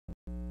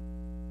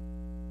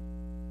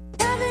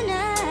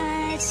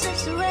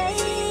slips away.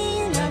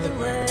 In other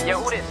words, yo,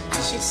 who this?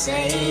 you should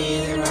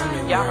say they're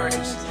underwords. Y'all heard it.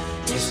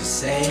 You should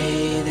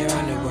say they're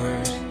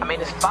underwords. I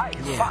mean, it's fire,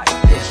 Yeah. fire.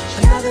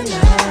 Yeah. Another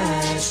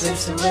night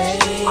slips away.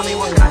 I mean,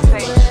 what can I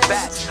say? It's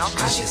bad, you know?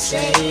 I should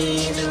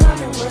say they're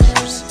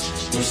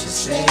underwords. You should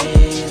say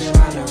they're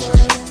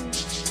underwords.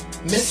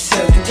 Miss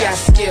Hill, you got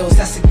skills,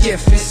 that's a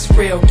gift, it's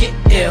real. Get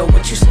ill,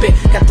 what you spit,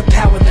 got the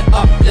power to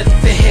uplift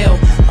the hill.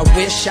 I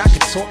wish I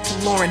could talk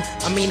to Lauren,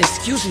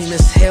 excuse me,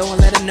 Miss Hill,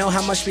 and let her know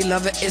how much we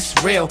love her, it's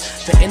real.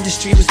 The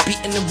industry was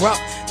beating her up,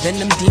 then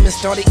them demons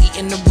started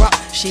eating her up.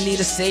 She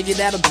need a savior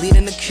that'll bleed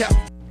in the cup.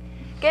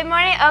 Good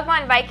morning,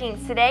 Oakmont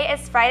Vikings. Today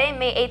is Friday,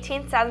 May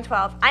 18th,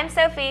 2012. I'm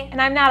Sophie.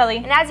 And I'm Natalie.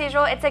 And as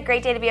usual, it's a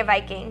great day to be a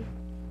Viking.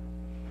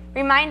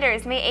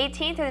 Reminders, May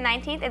 18th through the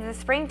 19th is the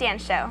Spring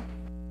Dance Show.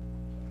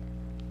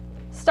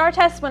 Star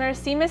Test winners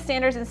see Miss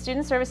Sanders in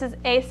Student Services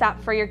ASAP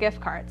for your gift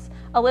cards.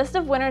 A list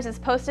of winners is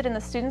posted in the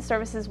Student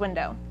Services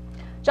window.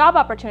 Job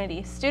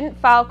opportunity, Student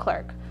File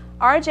Clerk,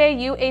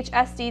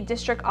 RJUHSD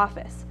District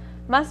Office.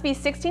 Must be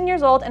 16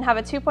 years old and have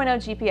a 2.0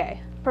 GPA.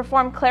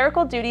 Perform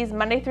clerical duties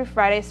Monday through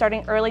Friday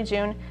starting early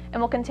June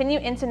and will continue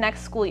into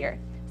next school year.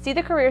 See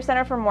the Career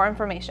Center for more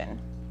information.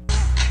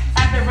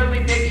 At the really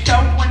big show,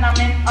 when I'm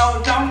in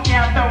ozone,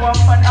 yeah, I throw up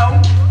an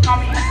O.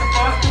 Call me at the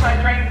boss, cause I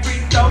drink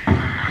free soap.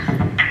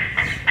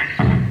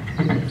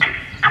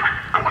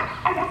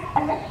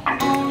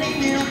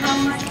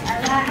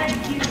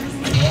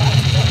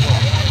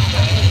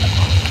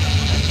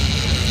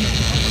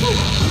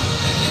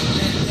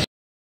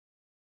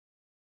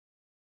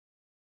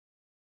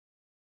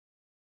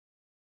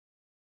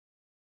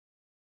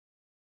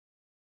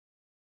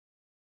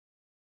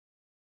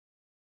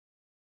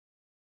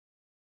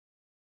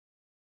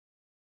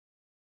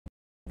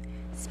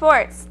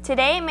 Sports.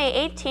 Today,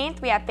 May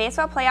 18th, we have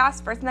baseball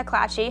playoffs first in the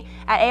Clatchy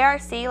at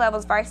ARC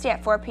levels varsity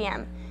at 4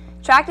 p.m.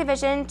 Track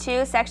Division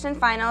 2 section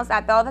finals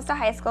at Bella Vista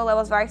High School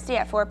levels varsity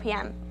at 4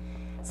 p.m.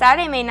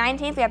 Saturday, May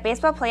 19th, we have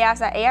baseball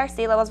playoffs at ARC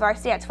levels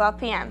varsity at 12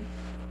 p.m.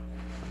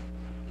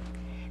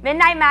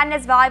 Midnight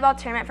Madness volleyball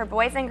tournament for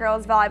boys and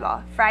girls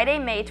volleyball, Friday,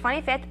 May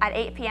 25th at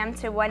 8 p.m.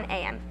 to 1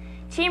 a.m.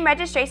 Team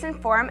registration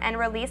form and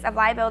release of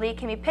liability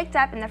can be picked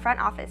up in the front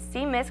office.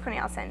 See Ms.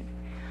 Cornelison.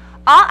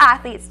 All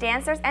athletes,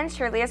 dancers, and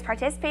cheerleaders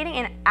participating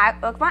in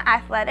Oakmont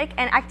athletic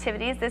and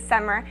activities this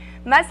summer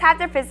must have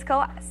their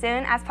physical as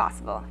soon as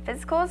possible.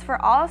 Physicals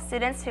for all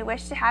students who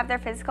wish to have their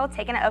physical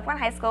taken at Oakmont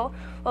High School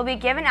will be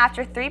given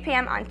after 3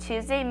 p.m. on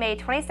Tuesday, May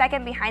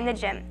 22nd behind the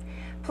gym.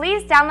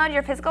 Please download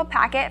your physical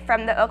packet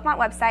from the Oakmont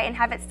website and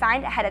have it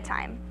signed ahead of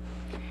time.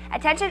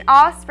 Attention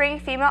all spring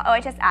female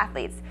OHS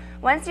athletes.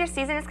 Once your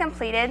season is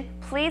completed,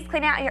 please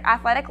clean out your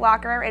athletic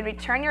locker and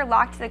return your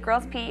lock to the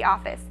girls' PE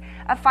office.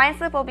 A fine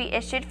slip will be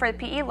issued for the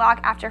PE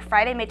lock after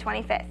Friday, May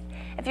 25th.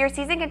 If your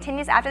season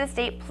continues after this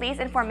date, please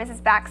inform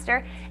Mrs.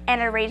 Baxter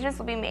and arrangements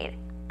will be made.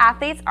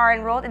 Athletes are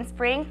enrolled in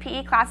spring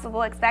PE classes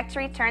will expect to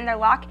return their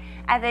lock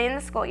at the end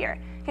of the school year.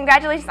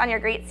 Congratulations on your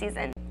great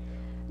season.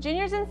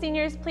 Juniors and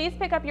seniors, please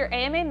pick up your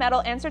AMA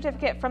medal and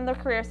certificate from the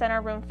Career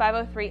Center, room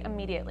 503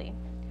 immediately.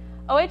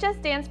 OHS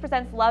Dance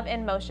presents Love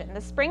in Motion. The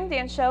Spring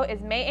Dance Show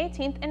is May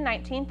 18th and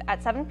 19th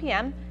at 7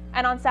 p.m.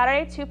 and on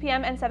Saturday 2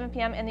 p.m. and 7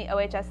 p.m. in the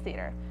OHS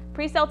Theater.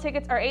 Pre-sale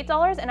tickets are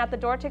 $8 and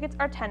at-the-door tickets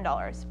are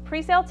 $10.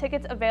 Pre-sale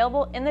tickets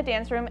available in the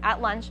dance room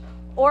at lunch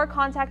or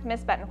contact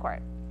Ms.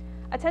 Betancourt.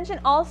 Attention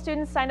all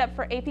students signed up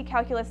for AP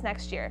Calculus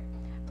next year.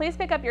 Please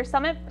pick up your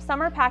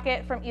summer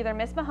packet from either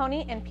Ms.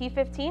 Mahoney in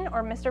P15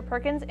 or Mr.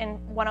 Perkins in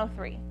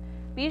 103.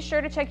 Be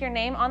sure to check your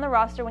name on the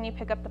roster when you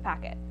pick up the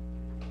packet.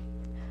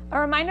 A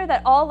reminder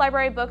that all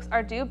library books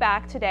are due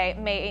back today,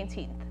 May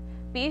 18th.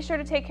 Be sure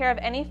to take care of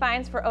any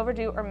fines for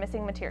overdue or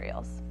missing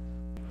materials.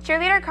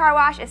 Cheerleader Car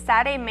Wash is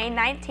Saturday, May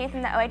 19th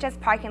in the OHS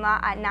parking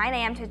lot at 9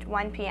 a.m. to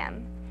 1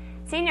 p.m.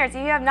 Seniors, if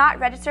you have not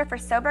registered for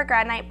Sober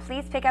Grad Night,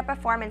 please pick up a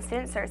form in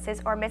Student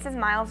Services or Mrs.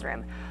 Miles'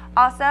 room.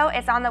 Also,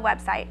 it's on the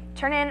website.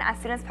 Turn in as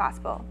soon as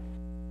possible.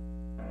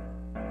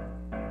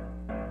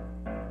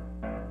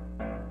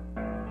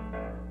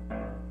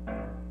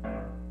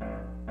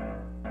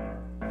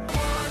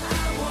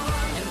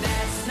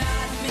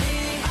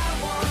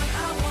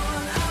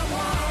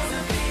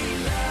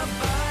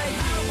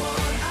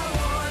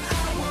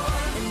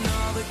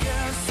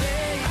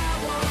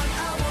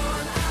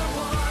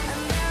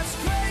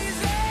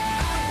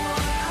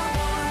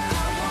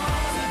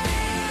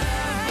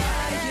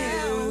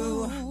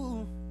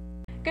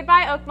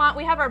 Goodbye, Oakmont.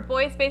 We have our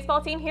boys baseball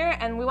team here,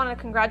 and we want to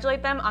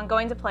congratulate them on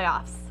going to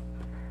playoffs.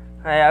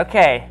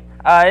 Okay,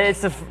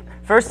 it's the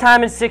first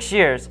time in 6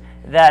 years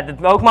that the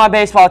Oakmont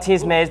baseball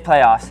team's made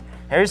playoffs.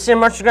 Here's Sim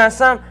March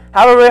Grandson.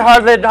 Have a really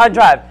hard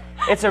drive.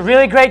 It's a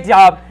really great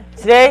job.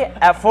 Today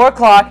at 4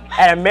 o'clock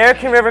at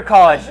American River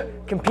College,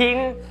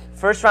 competing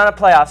first round of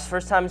playoffs,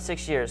 first time in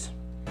 6 years.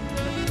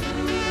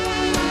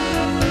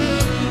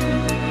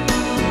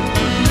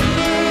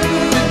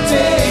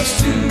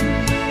 Takes two.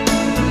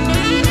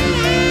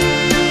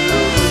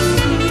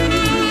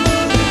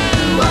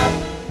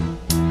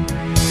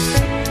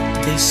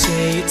 They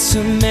say it's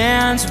a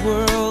man's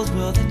world,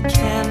 well, that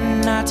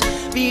cannot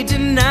be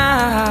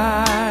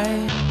denied.